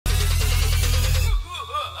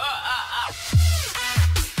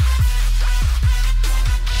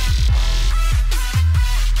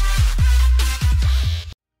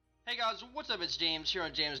What's up, it's James here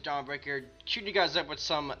on James Dawnbreaker, shooting you guys up with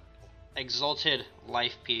some Exalted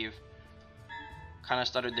life peeve. Kinda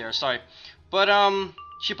stuttered there, sorry. But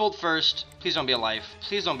she pulled first. Please don't be alive.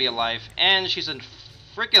 Please don't be alive. And she's in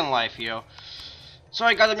freaking life, yo.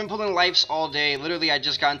 Sorry guys, I've been pulling lives all day. Literally, I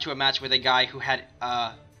just got into a match with a guy who had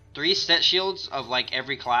 3 set shields of like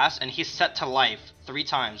every class, and he's set to life 3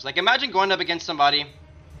 times. Like, imagine going up against somebody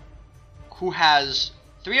who has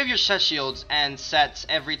 3 of your set shields and sets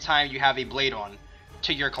every time you have a blade on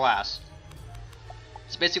to your class.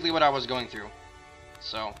 It's basically what I was going through.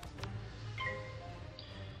 So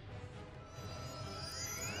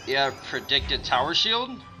yeah, predicted tower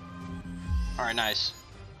shield. Alright, nice.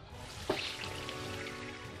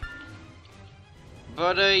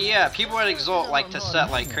 But yeah, people at Exalt like to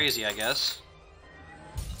set like crazy, I guess.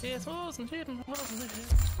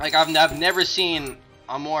 Like I've never seen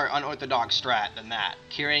a more unorthodox strat than that.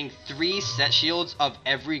 Carrying 3 set shields of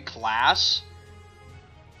every class?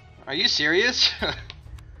 Are you serious?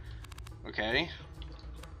 Okay.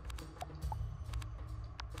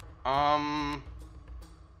 You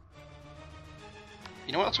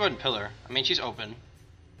know what? Let's go ahead and pillar. I mean, she's open.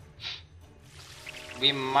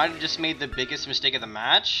 We might have just made the biggest mistake of the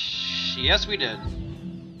match. Yes, we did.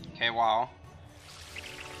 Okay, wow.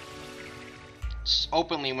 Just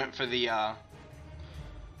openly went for the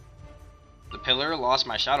pillar, lost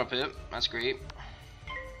my shadow pit. That's great.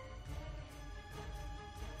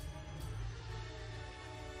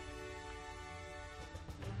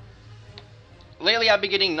 Lately I've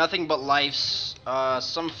been getting nothing but lives,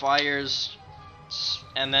 some fires,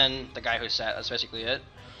 and then the guy who sat. That's basically it.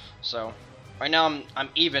 So right now I'm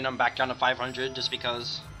even. I'm back down to 500 just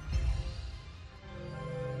because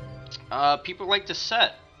people like to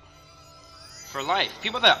set for life.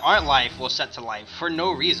 People that aren't life will set to life for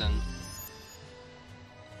no reason.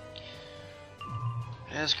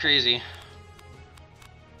 That's crazy.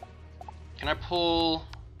 Can I pull?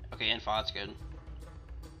 Okay, info, that's good.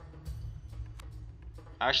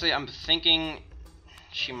 Actually, I'm thinking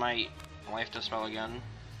she might life dispel again.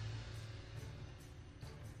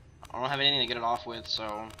 I don't have anything to get it off with,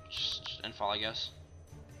 so just info, I guess.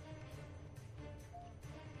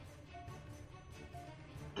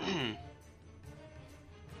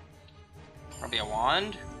 Probably a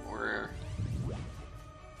wand or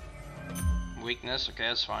weakness. Okay,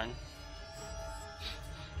 that's fine.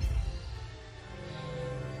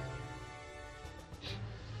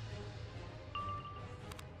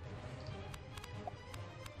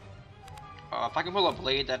 If I can pull a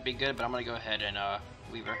blade, that'd be good, but I'm gonna go ahead and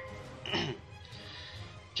leave her.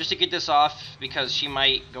 Just to get this off, because she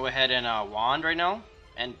might go ahead and wand right now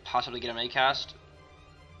and possibly get a May cast.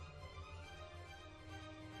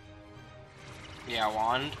 Yeah,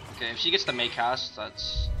 wand. Okay, if she gets the May cast,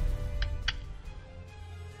 that's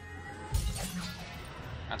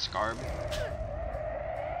Garb.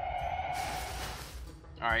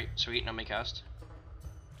 Alright, sweet, no May cast.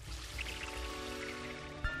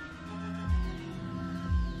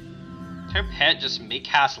 Her pet just May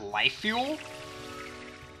cast life fuel?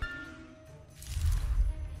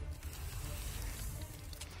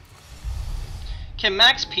 Can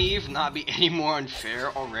Max Peeve not be any more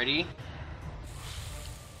unfair already?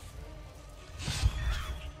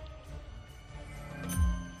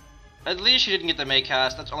 At least she didn't get the May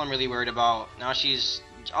cast. That's all I'm really worried about. Now she's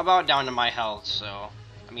about down to my health, so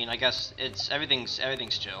I mean, I guess it's everything's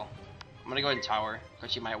chill. I'm gonna go ahead and tower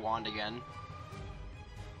because she might wand again.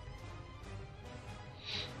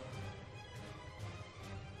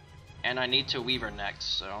 And I need to weave her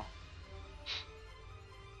next, so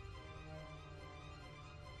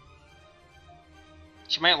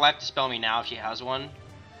she might life dispel me now if she has one.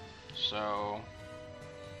 So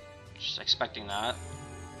just expecting that.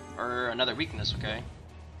 Or another weakness, okay.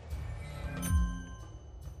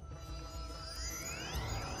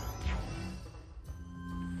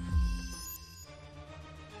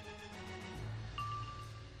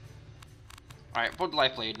 Alright, pulled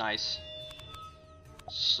life blade, nice.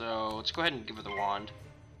 So let's go ahead and give her the wand.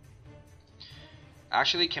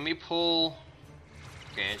 Actually, can we pull?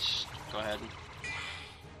 Okay, just go ahead.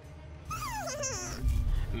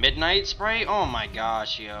 Midnight Sprite? Oh my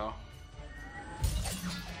gosh, yo.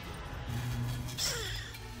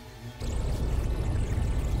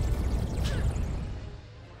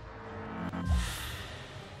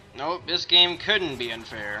 Nope, this game couldn't be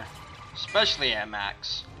unfair, especially at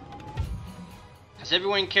max. Because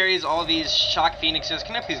everyone carries all these shock phoenixes.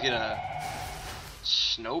 Can I please get a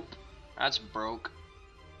Snope? That's broke.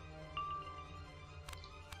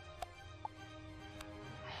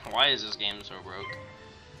 Why is this game so broke?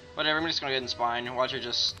 Whatever, I'm just gonna go ahead and spine. Watch her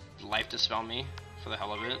just life dispel me for the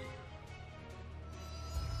hell of it.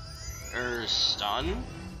 Stun?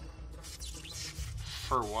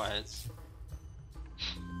 For what?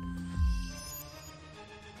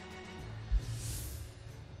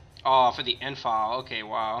 Oh, for the infile. Okay,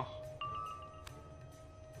 wow.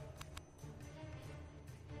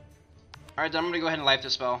 Alright, then I'm gonna go ahead and life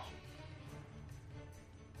dispel.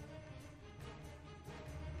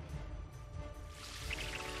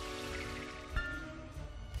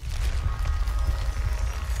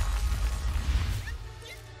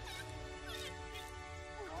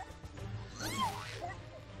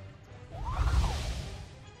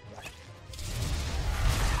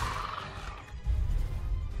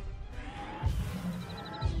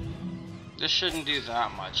 This shouldn't do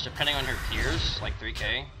that much, depending on her peers, like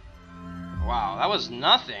 3k. Wow, that was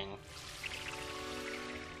nothing.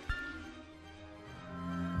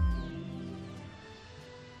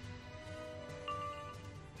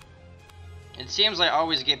 It seems I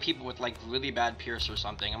always get people with like really bad pierce or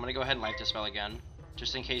something. I'm gonna go ahead and life dispel again,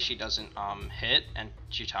 just in case she doesn't hit and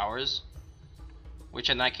she towers. Which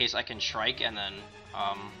in that case I can strike and then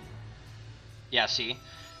yeah, see.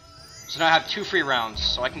 So now I have 2 free rounds,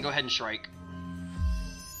 so I can go ahead and strike.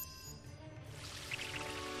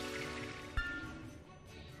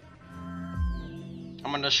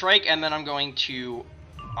 I'm going to strike and then I'm going to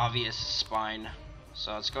obvious spine.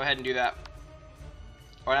 So let's go ahead and do that.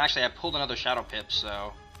 Oh, and actually I pulled another shadow pip,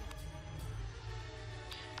 so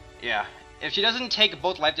yeah. If she doesn't take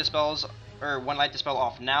both life dispels or one life dispel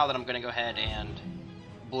off now, then I'm going to go ahead and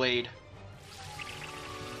blade.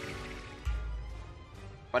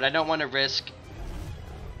 But I don't want to risk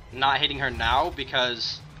not hitting her now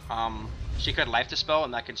because she could life dispel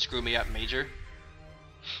and that could screw me up major.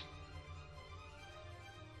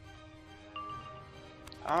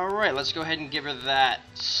 Alright, let's go ahead and give her that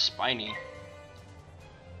spiny.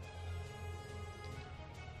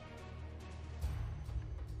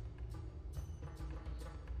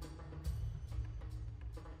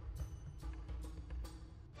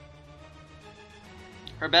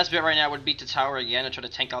 Her best bet right now would be to tower again and try to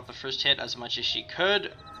tank out the first hit as much as she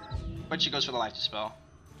could, but she goes for the life dispel.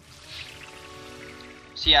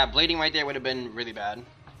 So yeah, blading right there would have been really bad.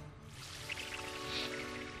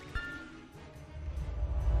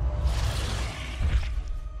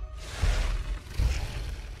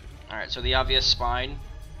 Alright, so the obvious spine.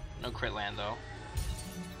 No crit land though.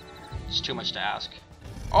 It's too much to ask.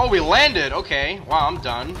 Oh, we landed! Okay, wow, I'm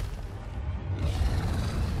done.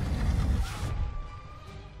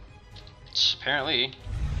 Apparently.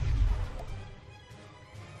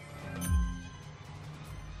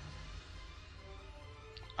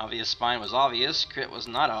 Obvious spine was obvious, crit was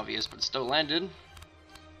not obvious, but still landed.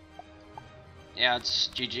 Yeah, it's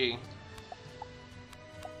GG.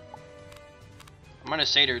 I'm gonna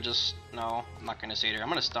Satyr, no, I'm not gonna Satyr, I'm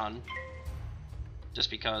gonna stun.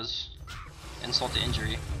 Just because. Insult to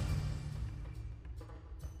injury.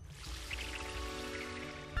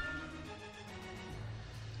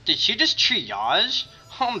 Did she just triage?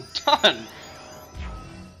 I'm done.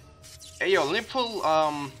 Hey yo, let me pull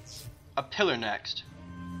a pillar next.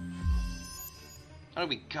 That'll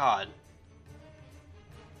be God.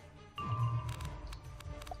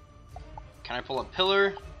 Can I pull a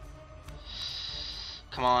pillar?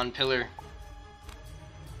 Come on, pillar.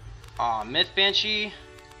 Aw, Myth Banshee.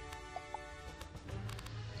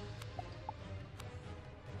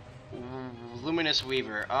 Luminous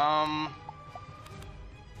Weaver.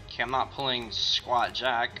 Okay, I'm not pulling Squat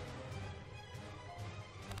Jack.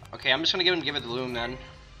 Okay, I'm just gonna give it the Loom then.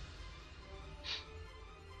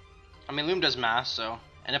 I mean, Loom does mass, so.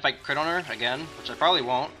 And if I crit on her again, which I probably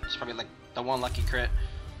won't, it's probably like the one lucky crit.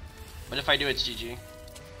 But if I do, it's GG.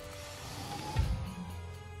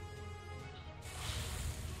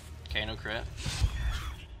 Okay, no crit.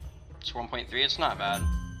 It's 1.3, it's not bad.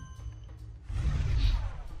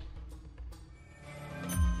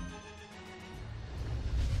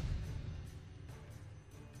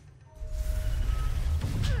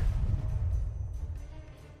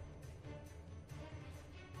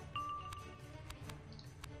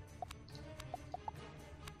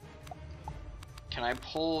 Can I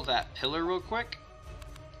pull that pillar real quick?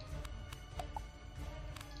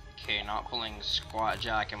 Okay, not pulling Squat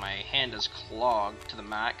Jack and my hand is clogged to the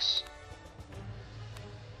max.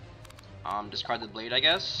 Discard the blade, I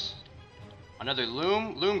guess. Another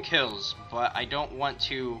Loom. Loom kills, but I don't want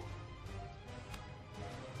to.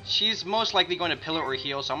 She's most likely going to pillar or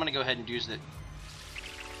heal, so I'm gonna go ahead and use the.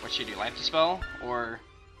 What should she do? Life Dispel? Or.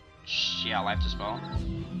 Yeah, Life Dispel.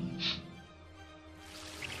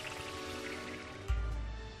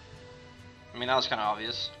 I mean, that was kind of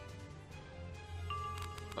obvious.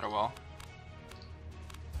 But oh well.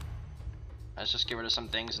 Let's just get rid of some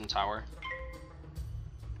things in tower.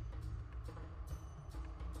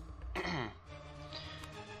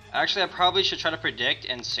 Actually, I probably should try to predict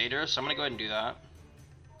and Satyr, so I'm gonna go ahead and do that.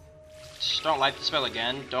 Just don't light the spell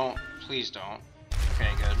again. Don't. Please don't. Okay,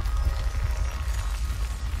 good.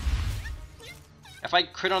 If I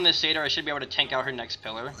crit on this Satyr, I should be able to tank out her next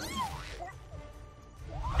pillar.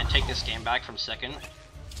 And take this game back from second.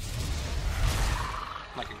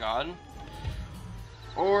 Like a god.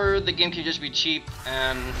 Or the game could just be cheap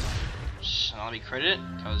and let me crit it,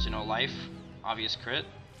 because, you know, life. Obvious crit.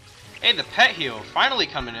 Hey, the pet heal finally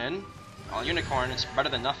coming in. Oh, unicorn, it's better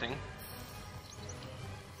than nothing.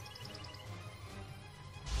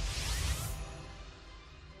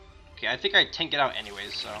 Okay, I think I tank it out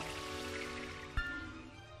anyways, so.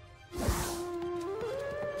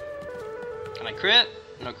 Can I crit?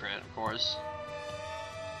 No crit, of course.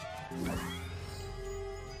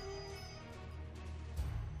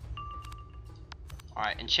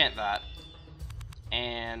 Alright, enchant that.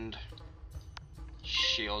 And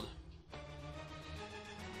shield.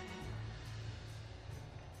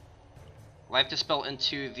 Life Dispel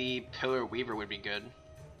into the Pillar Weaver would be good.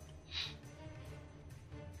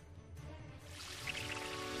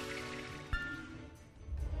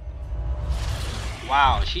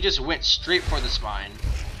 Wow, she just went straight for the spine.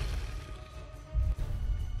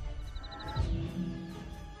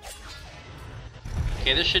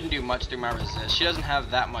 Okay, this shouldn't do much through my resist. She doesn't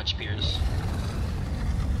have that much pierce.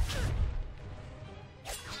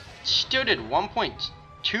 Still did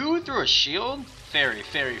 1.2 through a shield? Fairy,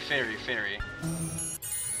 fairy, fairy, fairy.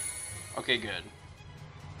 Okay, good.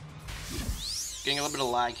 Getting a little bit of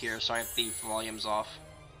lag here, so I have the volumes off.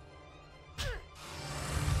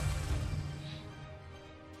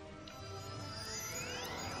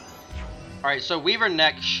 Alright, so Weaver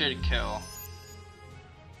neck should kill.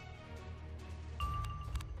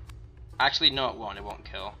 Actually, no it won't. It won't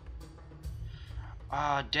kill.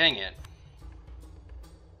 Ah, dang it.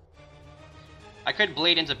 I could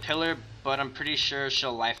blade into pillar, but I'm pretty sure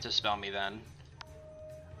she'll life dispel me then.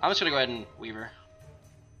 I'm just gonna go ahead and Weaver.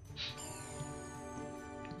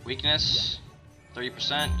 Weakness,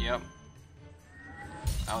 30%, yep.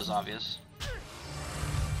 That was obvious.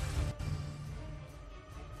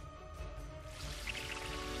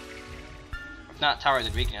 If not, tower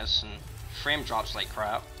did weakness, and frame drops like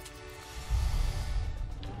crap.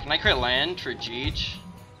 Can I crit land for Jeej?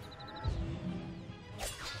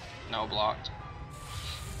 No, blocked.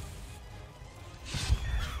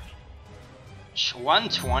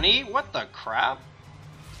 120? What the crap?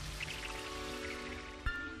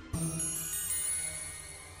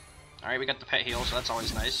 Alright, we got the pet heal, so that's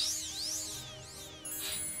always nice.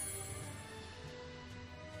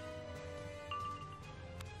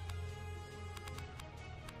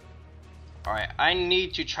 Alright, I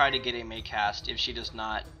need to try to get a May cast if she does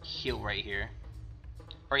not heal right here.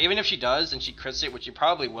 Or even if she does and she crits it, which she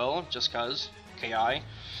probably will, just cause. KI.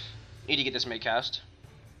 Need to get this May cast.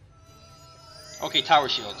 Okay, tower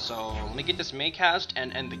shield, so let me get this May cast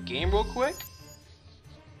and end the game real quick.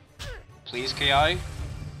 Please, KI.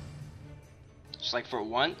 Just like for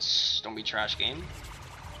once, don't be trash game.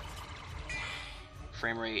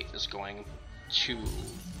 Frame rate is going to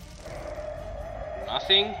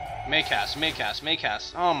nothing. May cast, May cast, May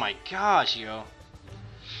cast. Oh my gosh, yo.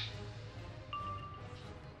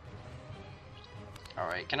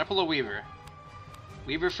 Alright, can I pull a Weaver?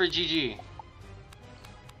 Weaver for GG.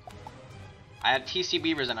 I have TC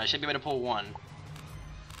Weavers and I should be able to pull one.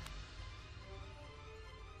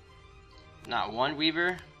 Not one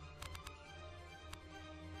Weaver.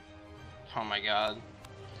 Oh my god.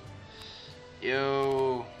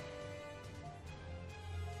 Yo.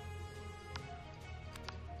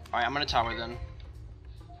 Alright, I'm gonna tower then.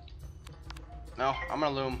 No, I'm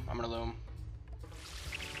gonna loom. I'm gonna loom.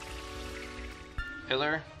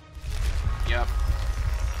 Pillar. Yep.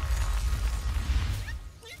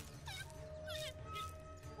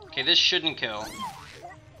 Okay, this shouldn't kill.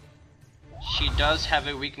 She does have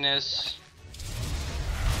a weakness.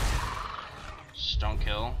 Just don't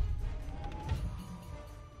kill.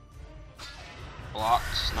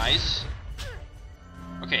 Blocked. Nice.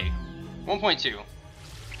 Okay. 1.2.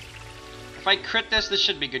 If I crit this, this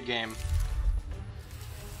should be a good game.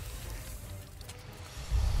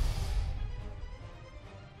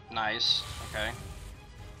 Nice. Okay.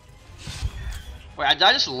 Wait, did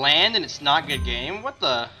I just land and it's not a good game? What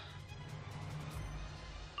the?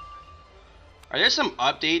 Are there some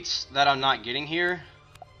updates that I'm not getting here?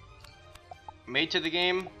 Made to the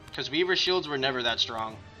game? Because Weaver shields were never that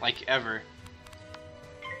strong. Like, ever.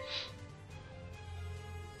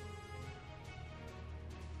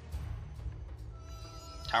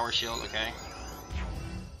 Tower shield, okay.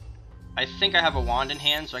 I think I have a wand in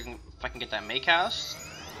hand, so if I can get that May cast,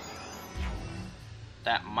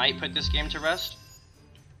 that might put this game to rest.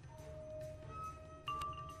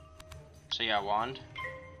 So yeah, wand.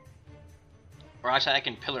 Or actually, I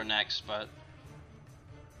can pillar next, but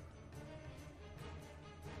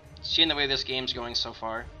seeing the way this game's going so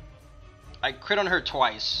far, I crit on her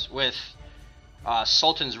twice with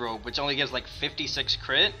Sultan's Robe, which only gives like 56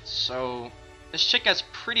 crit, so this chick has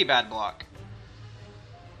pretty bad block.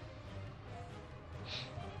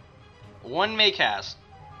 One May cast.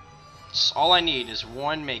 All I need is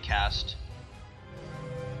one May cast.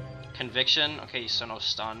 Conviction. Okay, so no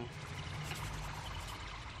stun.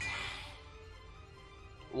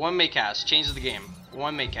 One May cast changes the game.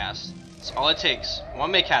 One May cast. That's all it takes.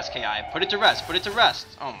 One May cast, KI. Put it to rest. Put it to rest.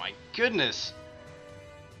 Oh my goodness.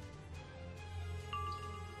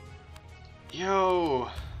 Yo.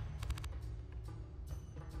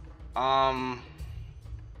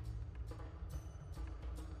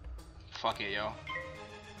 Fuck it, yo.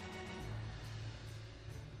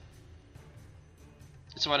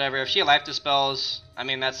 It's whatever. If she life dispels, I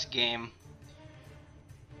mean, that's game.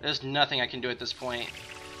 There's nothing I can do at this point.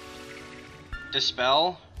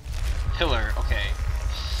 Dispel? Pillar, okay.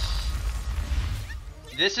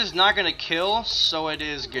 This is not gonna kill, so it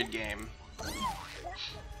is good game.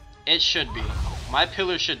 It should be. My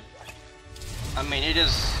pillar should... I mean, it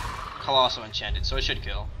is Colossal Enchanted, so it should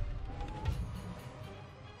kill.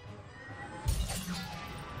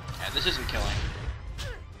 Yeah, this isn't killing.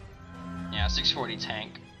 Yeah, 640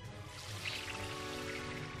 tank.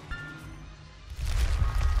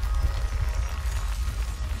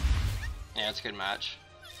 Yeah, it's a good match.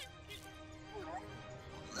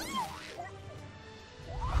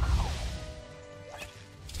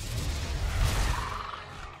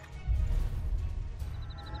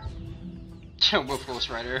 Wolf Ghost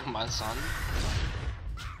Rider, my son.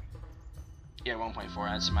 Yeah, 1.4,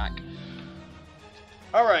 that's smack.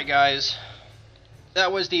 Alright guys,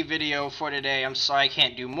 that was the video for today. I'm sorry I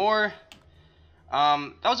can't do more.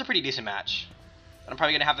 That was a pretty decent match. I'm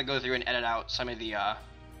probably gonna have to go through and edit out some of the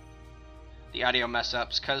audio mess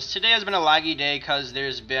ups, because today has been a laggy day because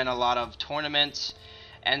there's been a lot of tournaments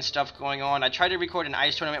and stuff going on. I tried to record an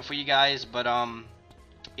ice tournament for you guys, but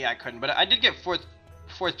yeah, I couldn't. But I did get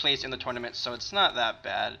fourth place in the tournament, so it's not that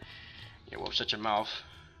bad. Yeah, whoop, shut your mouth.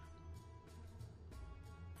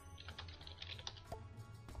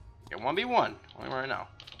 Yeah, 1v1 only right now.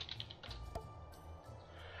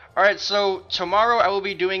 Alright, so tomorrow I will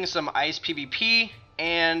be doing some ice PvP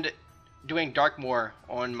and doing Darkmoor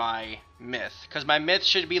on my myth, because my myth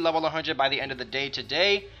should be level 100 by the end of the day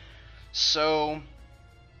today. So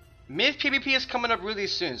myth PvP is coming up really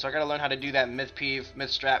soon, so I gotta learn how to do that myth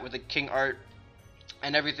strat with the king art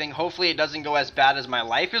and everything. Hopefully it doesn't go as bad as my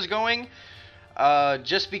life is going,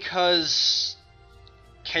 just because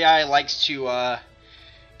KI likes to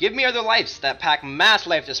give me other lives that pack mass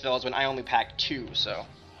life dispels when I only pack 2. So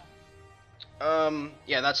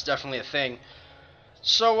yeah, that's definitely a thing.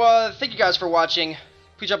 So thank you guys for watching.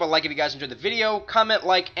 Please drop a like if you guys enjoyed the video. Comment,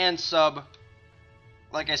 like, and sub,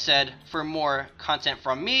 like I said, for more content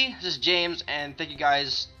from me. This is James, and thank you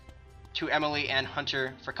guys to Emily and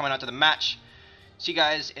Hunter for coming out to the match. See you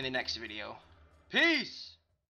guys in the next video. Peace!